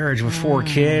of a marriage with 4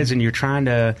 kids and you're trying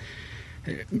to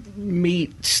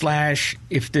meet /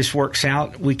 if this works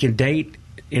out, we can date.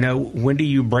 When do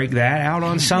you break that out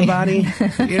on somebody?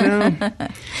 And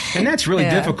that's really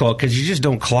difficult because you just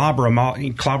don't clobber them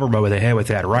over the head with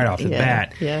that right off the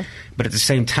bat. Yeah. But at the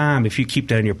same time, if you keep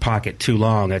that in your pocket too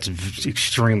long, that's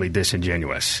extremely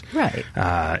disingenuous. Right.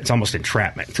 It's almost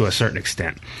entrapment to a certain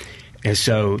extent. And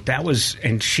so that was,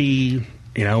 and she,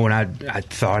 when I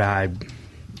thought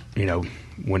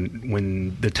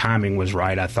when the timing was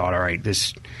right, I thought, all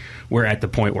right, we're at the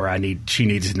point where she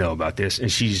needs to know about this,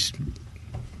 and she's,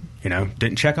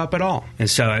 didn't check up at all. And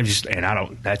so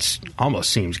that's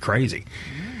almost seems crazy.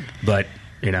 But,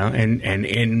 and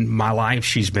in my life,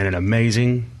 she's been an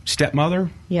amazing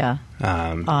stepmother. Yeah.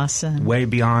 Awesome. Way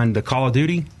beyond the Call of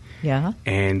Duty. Yeah.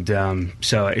 And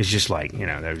so it's just like,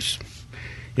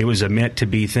 it was a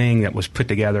meant-to-be thing that was put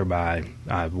together by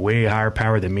way higher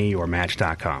power than me or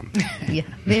Match.com. Yeah,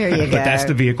 there you go. But that's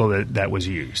the vehicle that was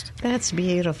used. That's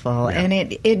beautiful. Yeah.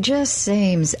 And it just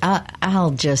seems,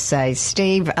 I'll just say,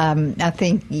 Steve, I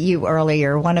think you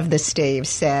earlier, one of the Steves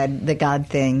said the God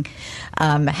thing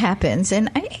happens.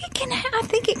 And I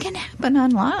think it can happen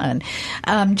online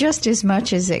just as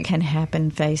much as it can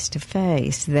happen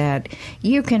face-to-face, that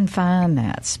you can find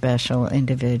that special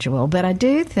individual. But I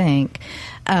do think,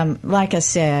 like I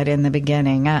said in the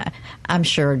beginning, I'm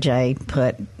sure Jay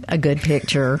put a good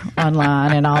picture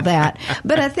online and all that.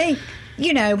 But I think,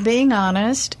 being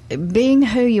honest, being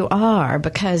who you are,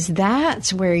 because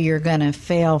that's where you're going to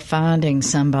fail finding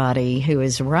somebody who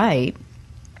is right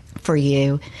for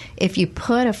you if you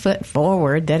put a foot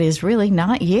forward that is really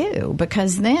not you,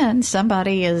 because then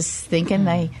somebody is thinking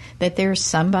that there's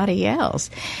somebody else.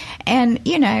 And,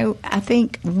 I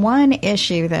think one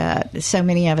issue that so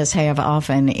many of us have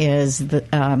often is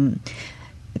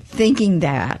thinking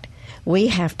that we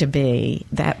have to be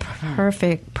that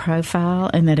perfect profile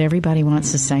and that everybody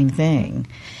wants the same thing.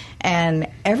 And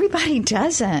everybody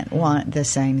doesn't want the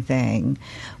same thing.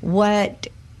 What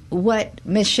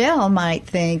Michelle might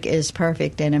think is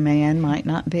perfect in a man might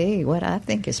not be what I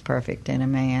think is perfect in a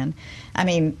man. I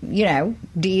mean,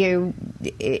 do you...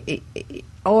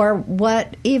 Or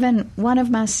what even one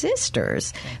of my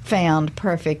sisters found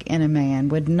perfect in a man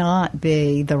would not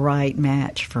be the right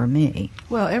match for me.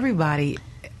 Well,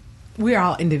 we're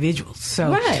all individuals.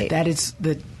 So that is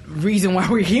the reason why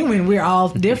we're human. We're all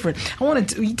different.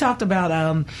 You talked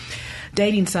about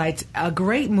dating sites. A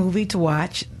great movie to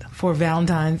watch for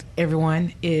Valentine's,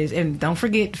 everyone, is, and don't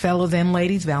forget, fellows and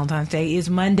ladies, Valentine's Day is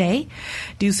Monday.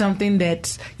 Do something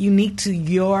that's unique to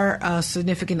your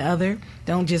significant other.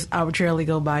 Don't just arbitrarily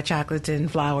go buy chocolates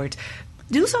and flowers.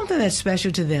 Do something that's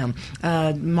special to them.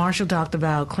 Marshall talked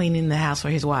about cleaning the house for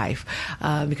his wife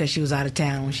because she was out of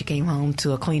town when she came home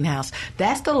to a clean house.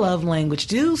 That's the love language.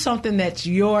 Do something that's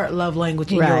your love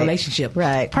language in your relationship.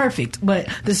 Right. Perfect. But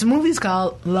this movie's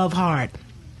called Love Hard.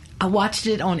 I watched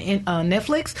it on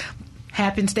Netflix,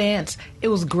 happenstance. It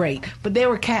was great, but they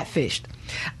were catfished.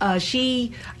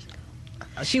 She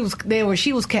was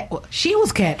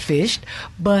catfished,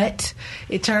 but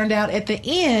it turned out at the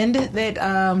end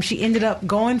that she ended up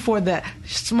going for the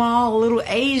small little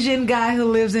Asian guy who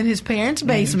lives in his parents'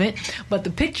 basement. But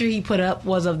the picture he put up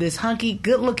was of this hunky,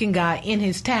 good-looking guy in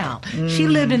his town. She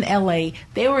lived in L.A.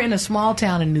 They were in a small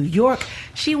town in New York.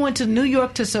 She went to New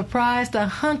York to surprise the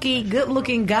hunky,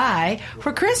 good-looking guy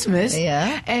for Christmas,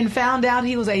 and found out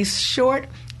he was a short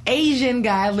Asian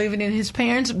guy living in his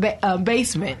parents'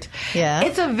 basement. Yeah,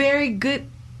 it's a very good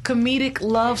comedic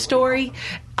love story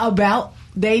about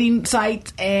dating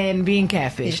sites and being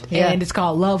catfished, and it's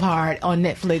called Love Hard on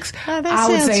Netflix. I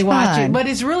would say watch it, but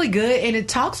it's really good, and it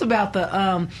talks about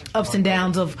the ups and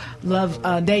downs of love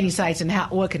dating sites and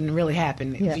what can really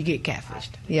happen if you get catfished.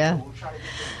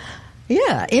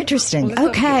 Yeah, interesting.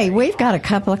 Okay, we've got a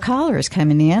couple of callers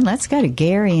coming in. Let's go to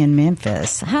Gary in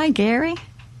Memphis. Hi, Gary.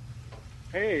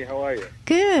 Hey, how are you?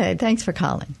 Good. Thanks for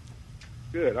calling.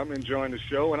 Good. I'm enjoying the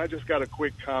show, and I just got a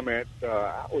quick comment.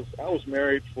 I was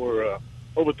married for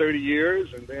over 30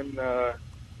 years, and then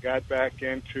got back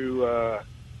into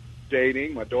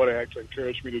dating. My daughter actually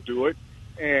encouraged me to do it.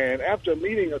 And after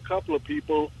meeting a couple of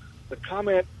people, the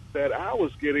comment that I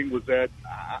was getting was that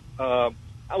I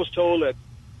was told that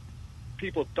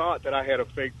people thought that I had a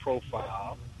fake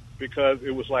profile because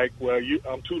it was like, well,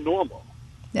 I'm too normal.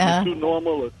 You're too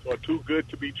normal or too good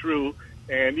to be true.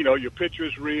 And, you know, your picture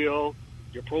is real,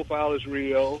 your profile is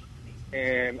real.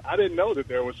 And I didn't know that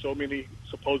there were so many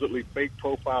supposedly fake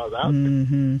profiles out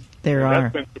there. There are.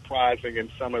 That's been surprising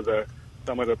in some of the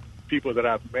people that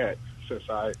I've met since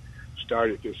I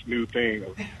started this new thing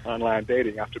of online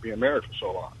dating after being married for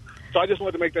so long. So I just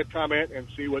wanted to make that comment and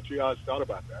see what you guys thought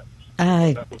about that.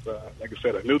 That was, like I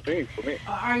said, a new thing for me.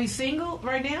 Are you single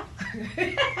right now?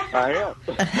 I am.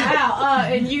 Wow.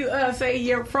 And you say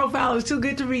your profile is too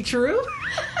good to be true?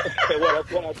 Well,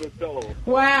 that's what I just told them.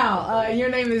 Wow. Your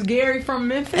name is Gary from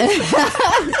Memphis?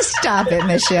 Stop it,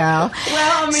 Michelle.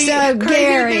 Well, I mean, so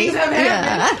Gary, things have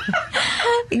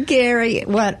happened. Gary,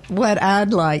 what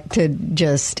I'd like to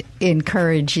just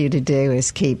encourage you to do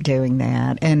is keep doing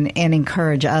that, and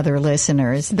encourage other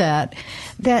listeners that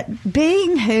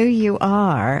being who you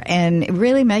are and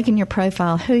really making your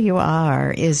profile who you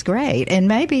are is great. And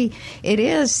maybe it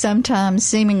is sometimes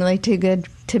seemingly too good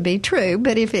to be true,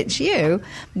 but if it's you,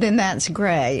 then that's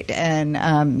great.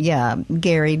 And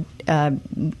Gary,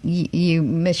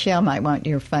 Michelle might want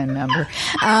your phone number.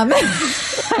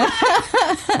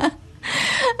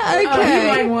 Okay. You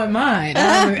might want mine.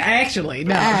 Actually,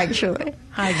 no. Actually.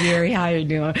 Hi, Gary. How you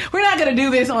doing? We're not going to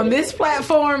do this on this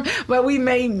platform, but we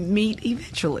may meet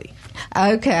eventually.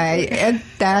 Okay.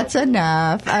 That's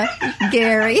enough.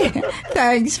 Gary,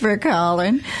 thanks for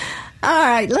calling. All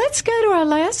right. Let's go to our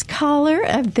last caller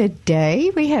of the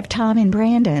day. We have Tom and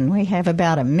Brandon. We have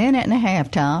about a minute and a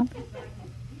half, Tom.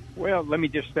 Well, let me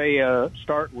just say,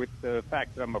 start with the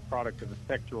fact that I'm a product of the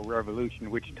sexual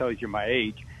revolution, which tells you my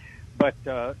age. But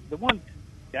the one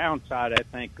downside, I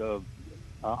think, of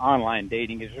online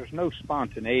dating is there's no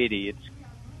spontaneity.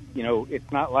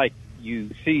 It's not like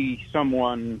you see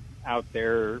someone out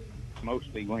there,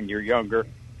 mostly when you're younger,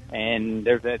 and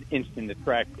there's that instant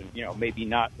attraction. Maybe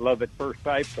not love at first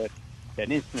sight, but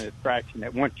that instant attraction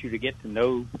that wants you to get to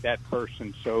know that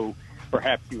person. So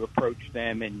perhaps you approach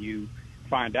them and you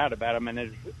find out about them,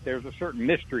 and there's a certain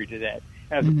mystery to that,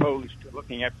 as opposed to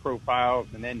looking at profiles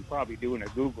and then probably doing a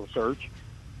Google search.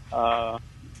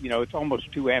 It's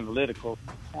almost too analytical.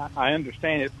 I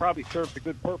understand it probably serves a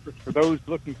good purpose for those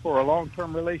looking for a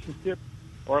long-term relationship,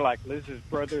 or like Liz's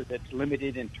brother, that's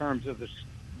limited in terms of the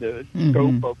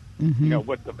scope of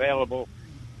what's available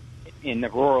in the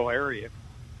rural area.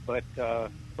 But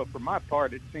for my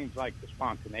part, it seems like the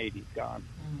spontaneity's gone.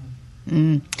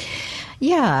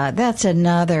 Yeah, that's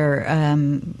another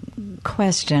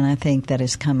question I think that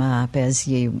has come up as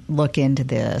you look into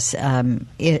this.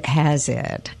 It has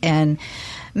it. And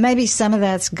maybe some of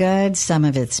that's good, some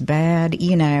of it's bad.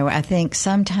 I think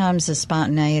sometimes the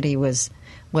spontaneity was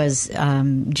was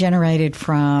generated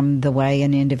from the way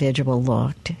an individual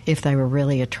looked. If they were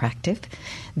really attractive,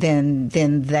 then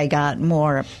they got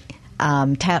more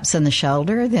taps on the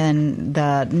shoulder than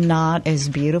the not as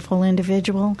beautiful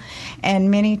individual. And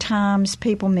many times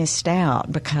people missed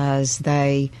out because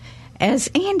they, as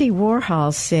Andy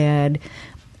Warhol said,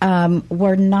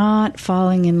 were not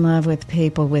falling in love with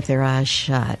people with their eyes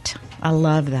shut. I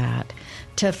love that.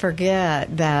 To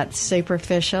forget that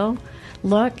superficial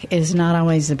look is not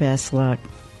always the best look.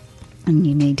 And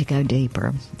you need to go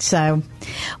deeper. So,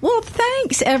 well,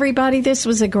 thanks, everybody. This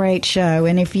was a great show.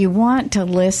 And if you want to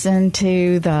listen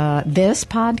to this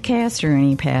podcast or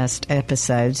any past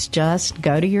episodes, just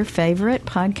go to your favorite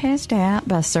podcast app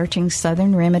by searching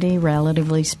Southern Remedy,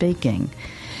 Relatively Speaking.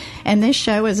 And this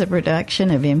show is a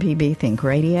production of MPB Think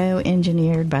Radio,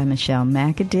 engineered by Michelle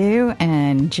McAdoo,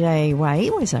 and Jay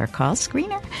White was our call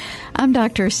screener. I'm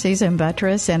Dr. Susan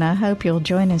Buttress, and I hope you'll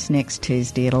join us next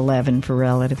Tuesday at 11 for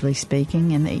Relatively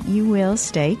Speaking, and that you will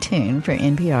stay tuned for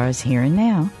NPR's Here and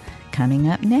Now, coming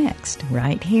up next,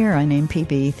 right here on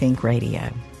MPB Think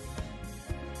Radio.